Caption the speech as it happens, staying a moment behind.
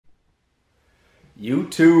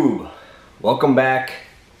YouTube, welcome back.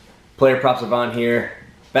 Player Prop Savant here,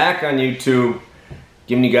 back on YouTube,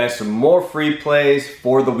 giving you guys some more free plays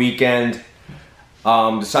for the weekend.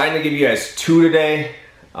 Deciding to give you guys two today,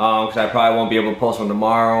 because I probably won't be able to post one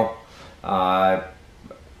tomorrow. I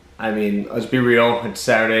mean, let's be real, it's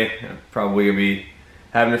Saturday. I'm probably gonna be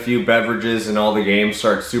having a few beverages, and all the games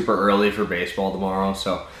start super early for baseball tomorrow.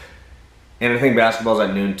 So, and I think basketball's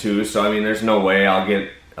at noon too. So I mean, there's no way I'll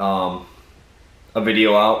get a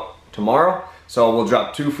video out tomorrow. So we'll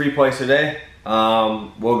drop two free plays today.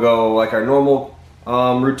 We'll go like our normal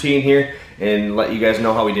routine here and let you guys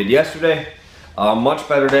know how we did yesterday. Much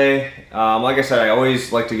better day. Like I said, I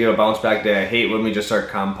always like to give a bounce back day. I hate when we just start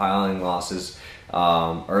compiling losses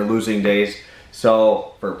or losing days.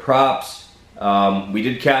 So for props, we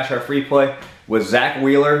did cash our free play with Zach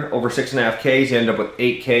Wheeler over 6.5 Ks. He ended up with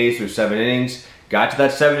 8 Ks through 7 innings. Got to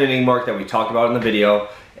that 7 inning mark that we talked about in the video,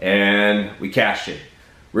 and we cashed it.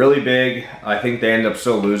 Really big. I think they end up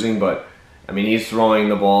still losing, but I mean, he's throwing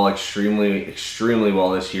the ball extremely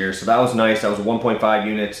well this year. So that was nice. That was 1.5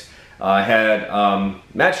 units. I had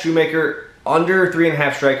Matt Shoemaker under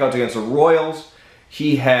 3.5 strikeouts against the Royals.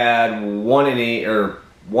 He had 1 inning or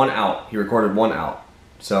 1 out. He recorded 1 out.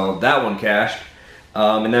 So that one cashed.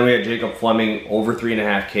 And then we had Jacob Fleming over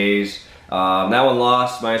 3.5 Ks. That one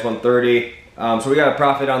lost, minus 130. So we got a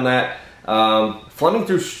profit on that. Fleming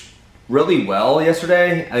threw really well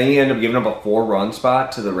yesterday. I think he ended up giving up a 4-run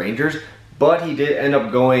spot to the Rangers, but he did end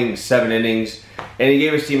up going 7 innings, and he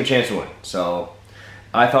gave his team a chance to win. So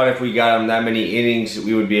I thought if we got him that many innings,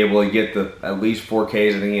 we would be able to get at least 4 Ks.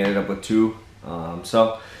 I think he ended up with 2.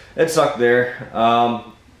 So it sucked there.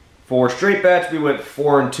 For straight bets, we went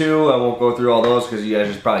 4 and 2. I won't go through all those because you guys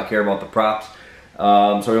just probably care about the props.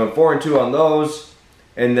 So we went 4 and 2 on those,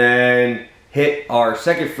 and then hit our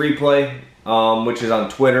second free play, which is on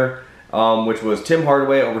Twitter, which was Tim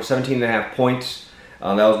Hardaway over 17.5 points.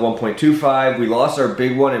 That was 1.25. We lost our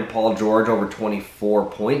big one in Paul George over 24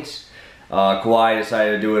 points. Kawhi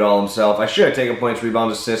decided to do it all himself. I should have taken points,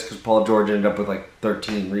 rebounds, assists, because Paul George ended up with like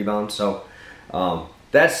 13 rebounds. So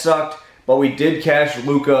that sucked. But we did cash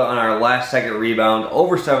Luka on our last second rebound,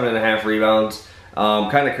 over 7.5 rebounds.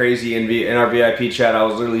 Kind of crazy. In our VIP chat, I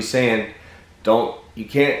was literally saying, you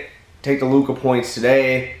can't take the Luka points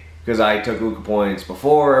today, because I took Luka points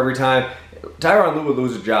before every time. Tyronn Lue would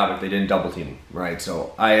lose a job if they didn't double team him, right?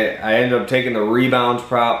 So I ended up taking the rebounds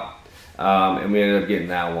prop, and we ended up getting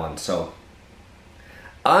that one. So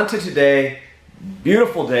on to today.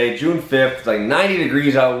 Beautiful day, June 5th, like 90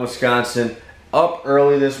 degrees out in Wisconsin. Up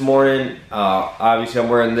early this morning. Obviously I'm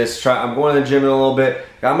wearing this. I'm going to the gym in a little bit.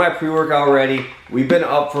 Got my pre-workout ready. We've been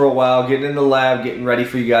up for a while, getting in the lab, getting ready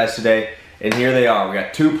for you guys today. And here they are. We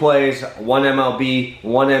got 2 plays, 1 MLB,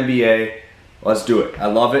 1 NBA. Let's do it. I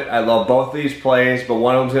love it. I love both these plays, but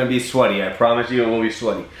one of them's going to be sweaty. I promise you it will be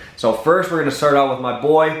sweaty. So first we're going to start out with my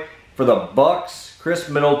boy for the Bucks, Chris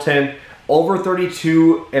Middleton, over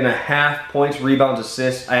 32.5 points, rebounds,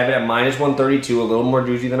 assists. I have it at minus 132, a little more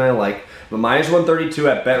juicy than I like, but minus 132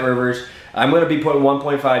 at Betrivers. I'm going to be putting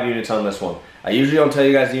 1.5 units on this one. I usually don't tell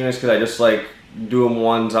you guys the units because I just like doing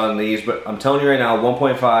ones on these, but I'm telling you right now,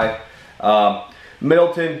 1.5.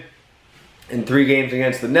 Middleton in 3 games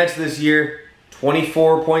against the Nets this year,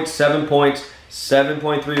 24.7 points,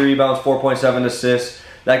 7.3 rebounds, 4.7 assists.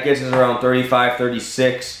 That gets us around 35,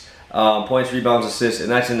 36 points, rebounds, assists,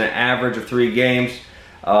 and that's in the average of 3 games.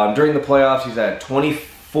 During the playoffs, he's at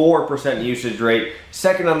 24% usage rate,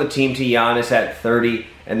 second on the team to Giannis at 30,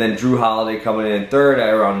 and then Drew Holiday coming in third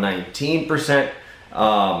at around 19%.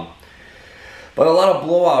 But a lot of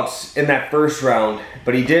blowouts in that first round.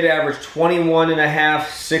 But he did average 21.5,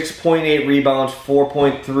 6.8 rebounds,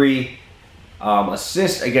 4.3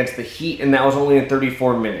 assists against the Heat, and that was only in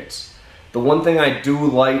 34 minutes. The one thing I do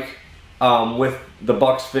like with the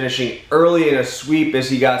Bucks finishing early in a sweep is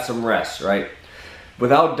he got some rest, right?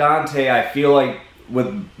 Without Dante, I feel like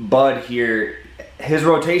with Bud here, his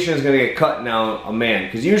rotation is going to get cut now a man.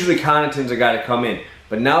 Because usually Connaughton's a guy to come in.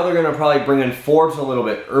 But now they're going to probably bring in Forbes a little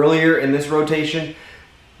bit earlier in this rotation.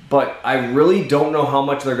 But I really don't know how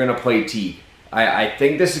much they're going to play Teague. I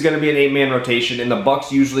think this is going to be an 8-man rotation, and the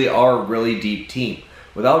Bucks usually are a really deep team.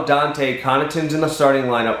 Without Dante, Connaughton's in the starting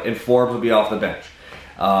lineup, and Forbes will be off the bench.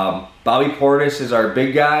 Bobby Portis is our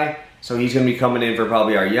big guy, so he's going to be coming in for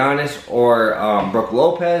probably our Giannis or Brook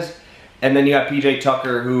Lopez. And then you got PJ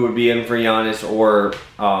Tucker, who would be in for Giannis or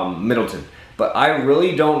Middleton. But I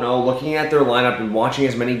really don't know, looking at their lineup and watching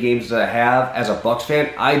as many games as I have as a Bucks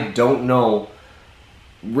fan, I don't know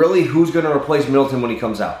really who's going to replace Middleton when he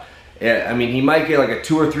comes out. I mean, he might get like a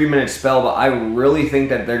 2 or 3 minute spell, but I really think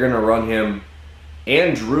that they're going to run him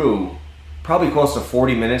and Drew probably close to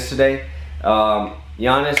 40 minutes today.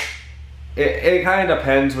 Giannis, it kind of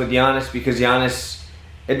depends with Giannis, because Giannis,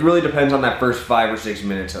 it really depends on that first 5 or 6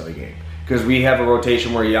 minutes of the game. Because we have a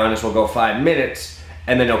rotation where Giannis will go 5 minutes,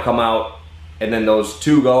 and then he'll come out, and then those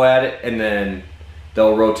 2 go at it, and then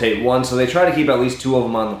they'll rotate 1. So they try to keep at least 2 of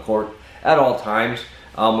them on the court at all times,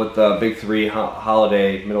 with the big 3,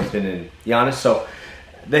 Holiday, Middleton, and Giannis. So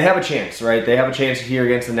they have a chance, right? They have a chance here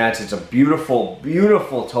against the Nets. It's a beautiful,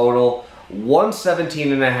 beautiful total.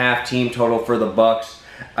 117.5 team total for the Bucks.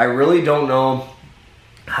 I really don't know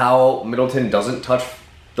how Middleton doesn't touch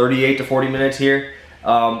 38 to 40 minutes here,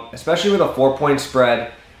 especially with a 4-point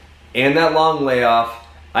spread and that long layoff.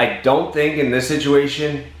 I don't think in this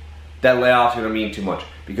situation that layoff's going to mean too much,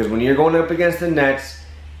 because when you're going up against the Nets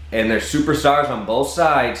and there's superstars on both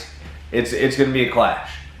sides, it's going to be a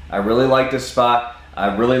clash. I really like this spot.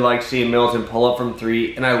 I really like seeing Middleton pull up from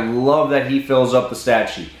 3, and I love that he fills up the stat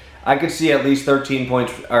sheet. I could see at least 13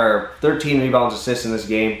 points or 13 rebounds, assists in this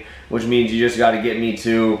game, which means you just got to get me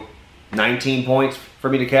to 19 points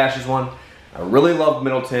for me to cash this one. I really love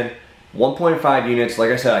Middleton. 1.5 units.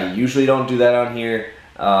 Like I said, I usually don't do that on here,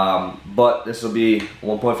 but this will be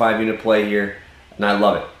 1.5 unit play here, and I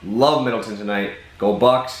love it. Love Middleton tonight. Go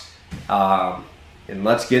Bucks. And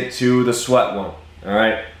let's get to the sweat one. All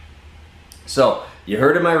right. So you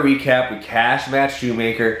heard in my recap, we cash matched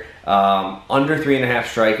Shoemaker. Under 3.5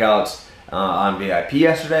 strikeouts on VIP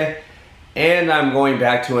yesterday, and I'm going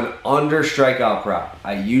back to an under strikeout prop.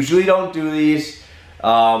 I usually don't do these,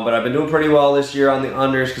 but I've been doing pretty well this year on the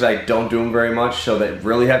unders because I don't do them very much, so they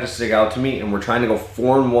really have to stick out to me, and we're trying to go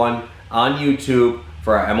 4-1 on YouTube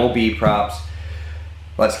for our MLB props.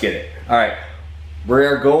 Let's get it. All right, we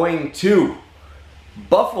are going to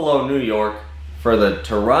Buffalo, New York for the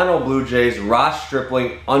Toronto Blue Jays. Ross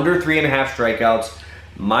Stripling, under 3.5 strikeouts.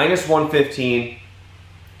 -115.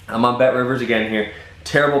 I'm on Betrivers again here.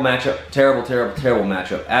 Terrible matchup. Terrible, terrible, terrible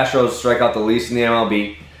matchup. Astros strike out the least in the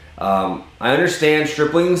MLB. I understand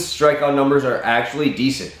Stripling's strikeout numbers are actually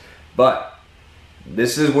decent, but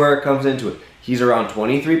this is where it comes into it. He's around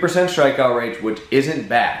 23% strikeout rate, which isn't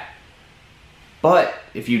bad. But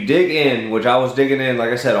if you dig in, which I was digging in,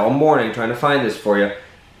 like I said, all morning trying to find this for you,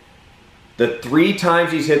 the 3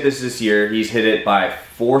 times he's hit this year, he's hit it by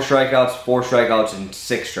 4 strikeouts, and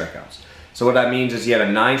 6 strikeouts. So what that means is he had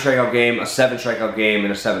a 9 strikeout game, a 7 strikeout game,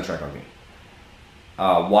 and a 7 strikeout game.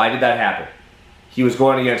 Why did that happen? He was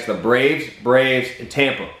going against the Braves, and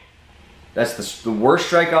Tampa. That's the worst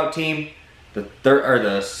strikeout team, the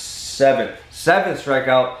seventh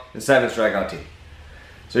strikeout and 7th strikeout team.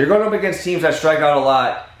 So you're going up against teams that strike out a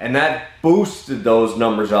lot, and that boosted those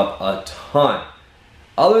numbers up a ton.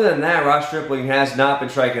 Other than that, Ross Stripling has not been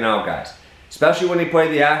striking out guys, especially when he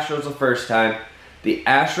played the Astros the first time. The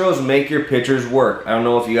Astros make your pitchers work. I don't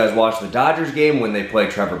know if you guys watched the Dodgers game when they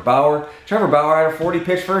played Trevor Bauer. Trevor Bauer had a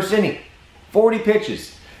 40-pitch first inning. 40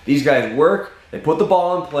 pitches. These guys work, they put the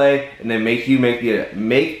ball in play, and they make you make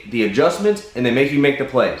the adjustments, and they make you make the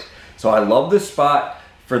plays. So I love this spot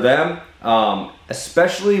for them,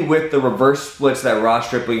 especially with the reverse splits that Ross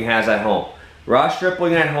Stripling has at home. Ross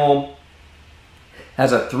Stripling at home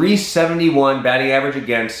has a .371 batting average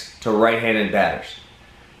against to right-handed batters.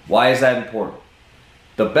 Why is that important?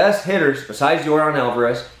 The best hitters, besides Yordan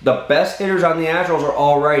Alvarez, the best hitters on the Astros are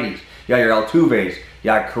all righties. You got your Altuves, you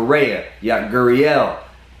got Correa, you got Gurriel.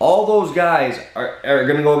 All those guys are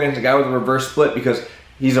going to go against a guy with a reverse split because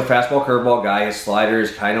he's a fastball curveball guy. His slider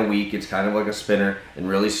is kind of weak. It's kind of like a spinner and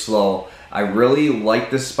really slow. I really like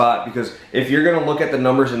this spot because if you're going to look at the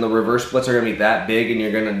numbers and the reverse splits are going to be that big, and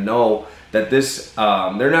you're going to know that this,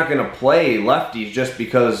 they're not going to play lefties just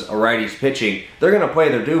because a righty's pitching. They're going to play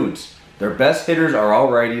their dudes. Their best hitters are all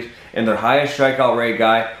righties, and their highest strikeout rate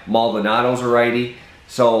guy, Maldonado's a righty.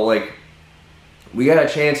 So, like, we got a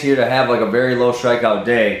chance here to have, like, a very low strikeout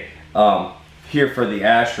day here for the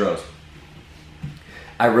Astros.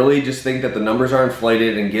 I really just think that the numbers are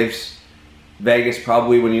inflated and gives Vegas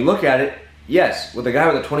probably, when you look at it, yes, with a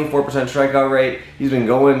guy with a 24% strikeout rate, he's been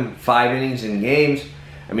going 5 innings in games.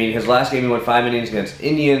 I mean, his last game he went 5 innings against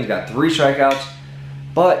Indians, got 3 strikeouts.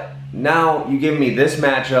 But now you give me this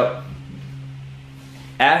matchup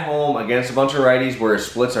at home against a bunch of righties where his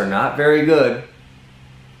splits are not very good.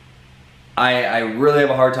 I really have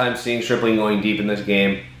a hard time seeing Stripling going deep in this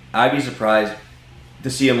game. I'd be surprised to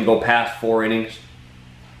see him go past 4 innings.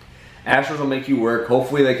 Astros will make you work.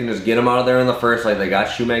 Hopefully they can just get him out of there in the first, like they got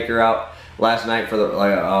Shoemaker out last night for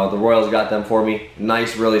the Royals got them for me.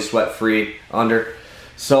 Nice, really sweat-free under.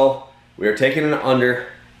 So we are taking an under,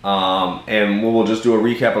 and we'll just do a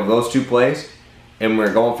recap of those 2 plays. And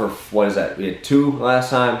we're going for, what is that? We had 2 last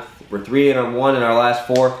time. We're 3-1 in our last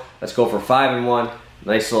 4. Let's go for 5 and 1.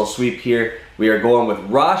 Nice little sweep here. We are going with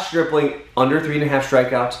Ross Stripling under 3.5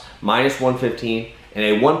 strikeouts, minus 115, and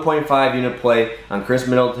a 1.5 unit play on Chris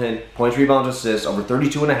Middleton, points, rebounds, assists over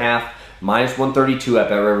 32.5, minus 132 at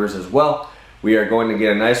Betrivers as well. We are going to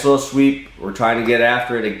get a nice little sweep. We're trying to get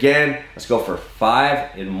after it again. Let's go for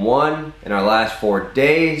 5 and 1 in our last 4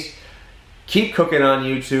 days. Keep cooking on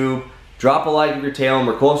YouTube. Drop a like if you're tailing.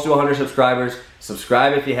 We're close to 100 subscribers.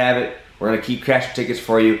 Subscribe if you haven't. We're going to keep cashing tickets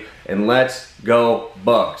for you. And let's go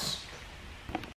Bucks.